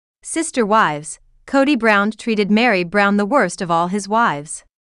Sister wives. Kody Brown treated Meri Brown the worst of all his wives.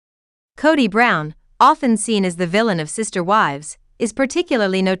 Kody Brown, often seen as the villain of Sister Wives, is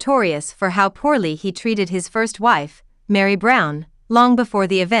particularly notorious for how poorly he treated his first wife, Meri Brown, long before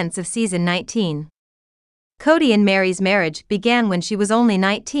the events of season 19. Kody and Meri's marriage began when she was only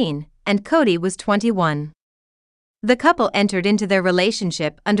 19, and Kody was 21. The couple entered into their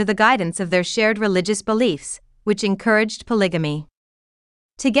relationship under the guidance of their shared religious beliefs, which encouraged polygamy.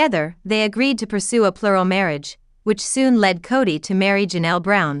 Together, they agreed to pursue a plural marriage, which soon led Kody to marry Janelle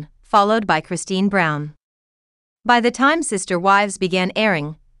Brown, followed by Kody Brown. By the time Sister Wives began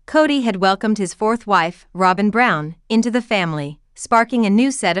airing, Kody had welcomed his fourth wife, Robyn Brown, into the family, sparking a new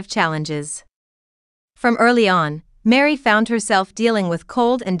set of challenges. From early on, Meri found herself dealing with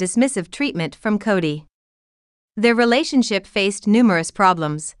cold and dismissive treatment from Kody. Their relationship faced numerous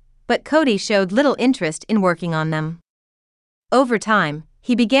problems, but Kody showed little interest in working on them. Over time,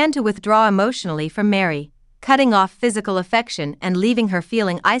 he began to withdraw emotionally from Meri, cutting off physical affection and leaving her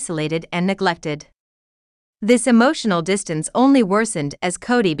feeling isolated and neglected. This emotional distance only worsened as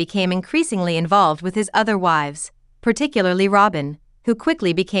Kody became increasingly involved with his other wives, particularly Robyn, who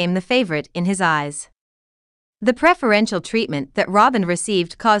quickly became the favorite in his eyes. The preferential treatment that Robyn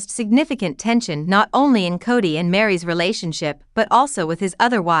received caused significant tension not only in Kody and Meri's relationship but also with his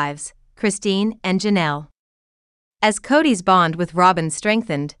other wives, Kody and Janelle. As Kody's bond with Robyn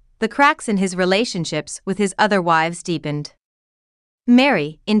strengthened, the cracks in his relationships with his other wives deepened.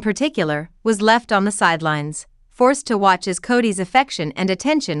 Meri, in particular, was left on the sidelines, forced to watch as Kody's affection and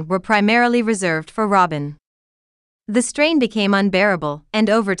attention were primarily reserved for Robyn. The strain became unbearable, and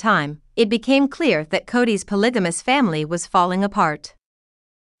over time, it became clear that Kody's polygamous family was falling apart.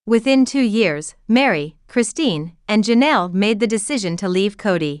 Within 2 years, Meri, Kody, and Janelle made the decision to leave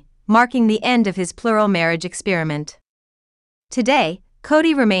Kody, marking the end of his plural marriage experiment. Today,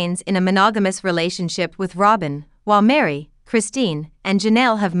 Kody remains in a monogamous relationship with Robyn, while Meri, Kody, and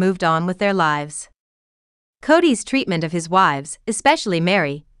Janelle have moved on with their lives. Kody's treatment of his wives, especially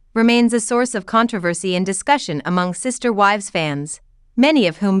Meri, remains a source of controversy and discussion among Sister Wives fans, many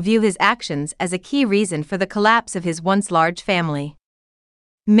of whom view his actions as a key reason for the collapse of his once large family.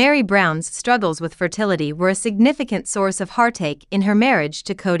 Meri Brown's struggles with fertility were a significant source of heartache in her marriage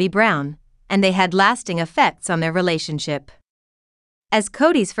to Kody Brown, and they had lasting effects on their relationship. As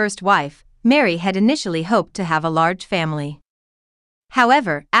Kody's first wife, Meri had initially hoped to have a large family.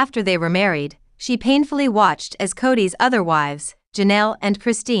 However, after they were married, she painfully watched as Kody's other wives, Janelle and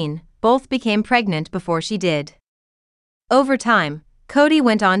Kody, both became pregnant before she did. Over time, Kody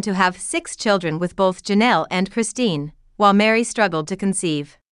went on to have 6 children with both Janelle and Kody, while Meri struggled to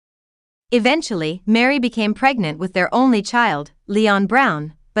conceive. Eventually, Meri became pregnant with their only child, Leon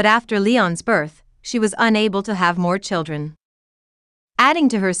Brown, but after Leon's birth, she was unable to have more children. Adding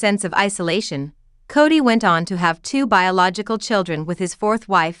to her sense of isolation, Kody went on to have 2 biological children with his fourth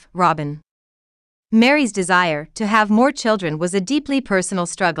wife, Robyn. Meri's desire to have more children was a deeply personal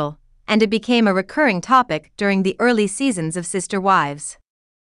struggle, and it became a recurring topic during the early seasons of Sister Wives.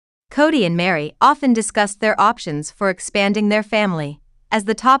 Kody and Meri often discussed their options for expanding their family, as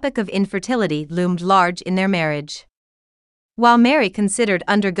the topic of infertility loomed large in their marriage. While Meri considered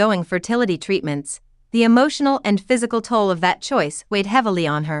undergoing fertility treatments, the emotional and physical toll of that choice weighed heavily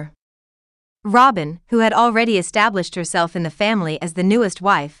on her. Robyn, who had already established herself in the family as the newest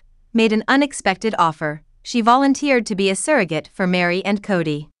wife, made an unexpected offer. She volunteered to be a surrogate for Meri and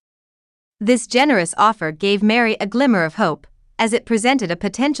Kody. This generous offer gave Meri a glimmer of hope, as it presented a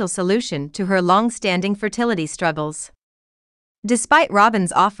potential solution to her long-standing fertility struggles. Despite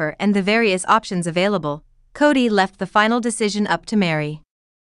Robyn's offer and the various options available, Kody left the final decision up to Meri.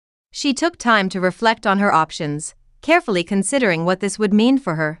 She took time to reflect on her options, carefully considering what this would mean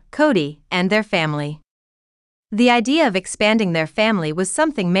for her, Kody, and their family. The idea of expanding their family was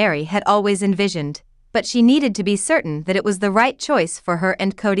something Meri had always envisioned, but she needed to be certain that it was the right choice for her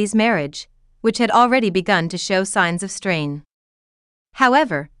and Kody's marriage, which had already begun to show signs of strain.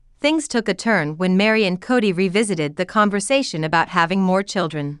 However, things took a turn when Meri and Kody revisited the conversation about having more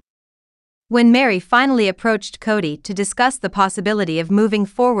children. When Meri finally approached Kody to discuss the possibility of moving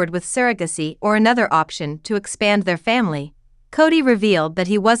forward with surrogacy or another option to expand their family, Kody revealed that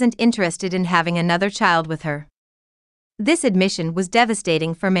he wasn't interested in having another child with her. This admission was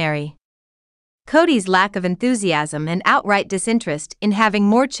devastating for Meri. Kody's lack of enthusiasm and outright disinterest in having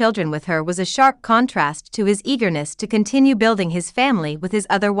more children with her was a sharp contrast to his eagerness to continue building his family with his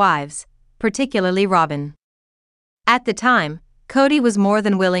other wives, particularly Robyn. At the time, Kody was more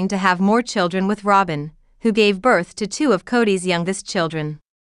than willing to have more children with Robyn, who gave birth to 2 of Kody's youngest children.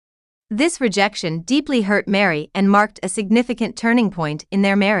 This rejection deeply hurt Meri and marked a significant turning point in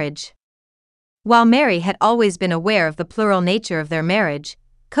their marriage. While Meri had always been aware of the plural nature of their marriage,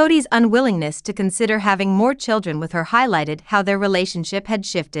 Kody's unwillingness to consider having more children with her highlighted how their relationship had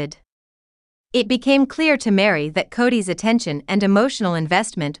shifted. It became clear to Meri that Kody's attention and emotional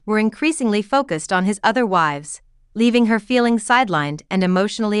investment were increasingly focused on his other wives, leaving her feeling sidelined and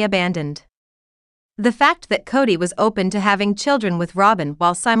emotionally abandoned. The fact that Kody was open to having children with Robyn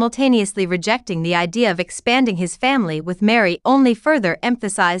while simultaneously rejecting the idea of expanding his family with Meri only further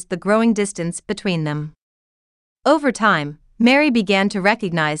emphasized the growing distance between them. Over time, Meri began to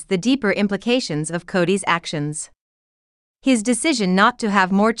recognize the deeper implications of Kody's actions. His decision not to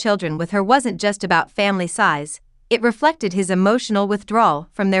have more children with her wasn't just about family size, it reflected his emotional withdrawal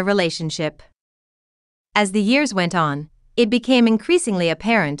from their relationship. As the years went on, it became increasingly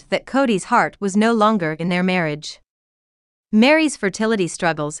apparent that Kody's heart was no longer in their marriage. Meri's fertility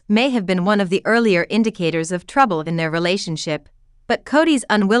struggles may have been one of the earlier indicators of trouble in their relationship, but Kody's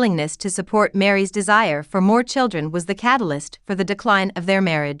unwillingness to support Meri's desire for more children was the catalyst for the decline of their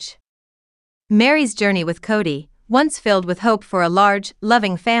marriage. Meri's journey with Kody, once filled with hope for a large,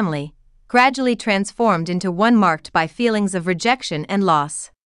 loving family, gradually transformed into one marked by feelings of rejection and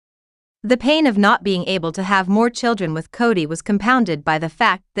loss. The pain of not being able to have more children with Kody was compounded by the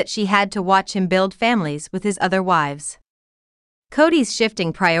fact that she had to watch him build families with his other wives. Kody's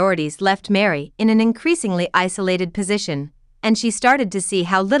shifting priorities left Meri in an increasingly isolated position, and she started to see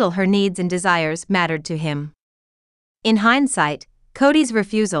how little her needs and desires mattered to him. In hindsight, Kody's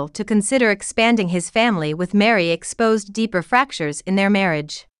refusal to consider expanding his family with Meri exposed deeper fractures in their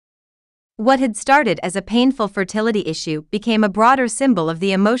marriage. What had started as a painful fertility issue became a broader symbol of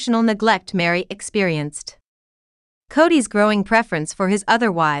the emotional neglect Meri experienced. Kody's growing preference for his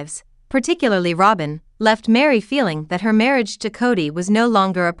other wives, particularly Robyn, left Meri feeling that her marriage to Kody was no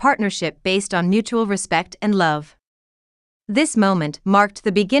longer a partnership based on mutual respect and love. This moment marked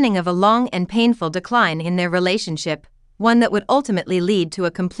the beginning of a long and painful decline in their relationship, one that would ultimately lead to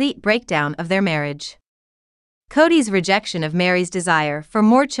a complete breakdown of their marriage. Kody's rejection of Meri's desire for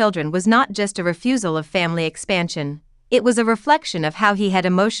more children was not just a refusal of family expansion, it was a reflection of how he had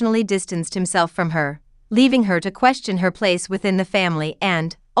emotionally distanced himself from her, leaving her to question her place within the family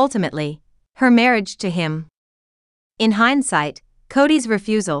and, ultimately, her marriage to him. In hindsight, Kody's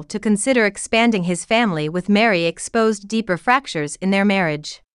refusal to consider expanding his family with Meri exposed deeper fractures in their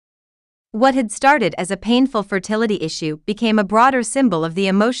marriage. What had started as a painful fertility issue became a broader symbol of the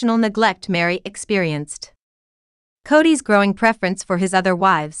emotional neglect Meri experienced. Kody's growing preference for his other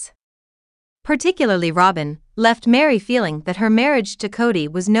wives, particularly Robyn, left Meri feeling that her marriage to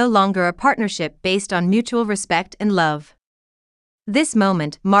Kody was no longer a partnership based on mutual respect and love. This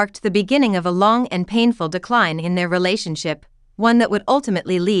moment marked the beginning of a long and painful decline in their relationship, one that would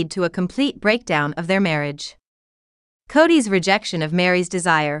ultimately lead to a complete breakdown of their marriage. Kody's rejection of Meri's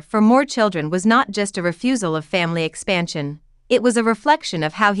desire for more children was not just a refusal of family expansion, it was a reflection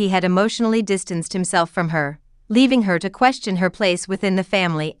of how he had emotionally distanced himself from her, leaving her to question her place within the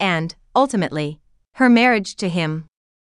family and, ultimately, her marriage to him.